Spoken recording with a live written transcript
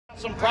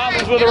Some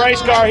problems with the race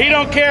car. He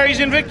don't care. He's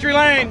in victory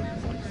lane.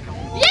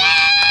 Yeah!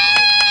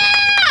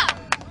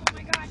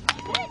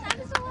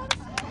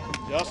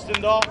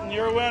 Justin Dalton,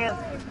 your winner.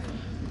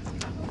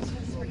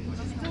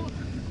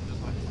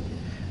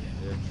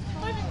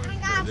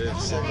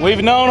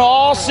 We've known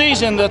all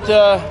season that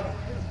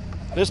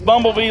this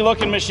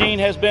Bumblebee-looking machine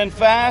has been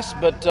fast,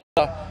 but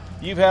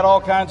you've had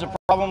all kinds of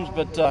problems.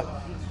 But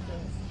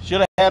should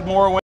have had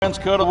more wins.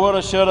 Coulda,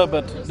 woulda, shoulda.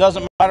 But it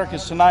doesn't matter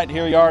because tonight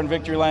here you are in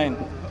victory lane.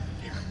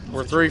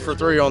 We're 3 for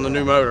 3 on the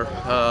new motor.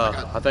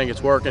 I think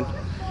it's working.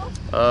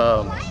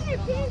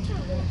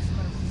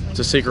 It's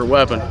a secret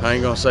weapon. I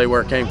ain't gonna say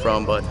where it came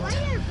from, but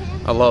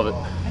I love it.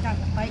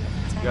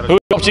 Who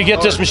helped you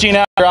get this machine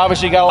out here?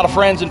 Obviously, you got a lot of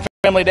friends and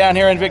family down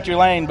here in victory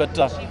lane, but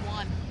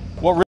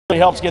what really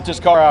helps get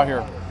this car out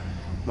here?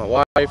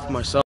 My wife,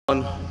 my son,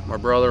 my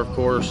brother, of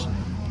course,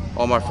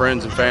 all my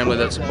friends and family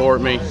that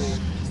support me.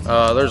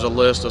 There's a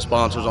list of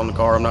sponsors on the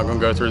car. I'm not gonna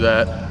go through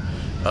that.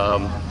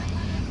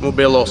 We'll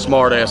be a little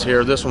smart ass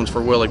here. This one's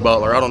for Willie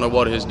Butler. I don't know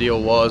what his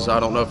deal was. I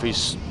don't know if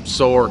he's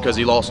sore because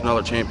he lost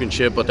another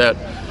championship, but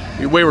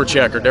we were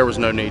checkered. There was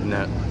no need in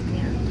that.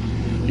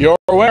 Your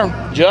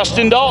winner,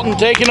 Justin Dalton,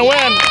 taking the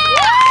win.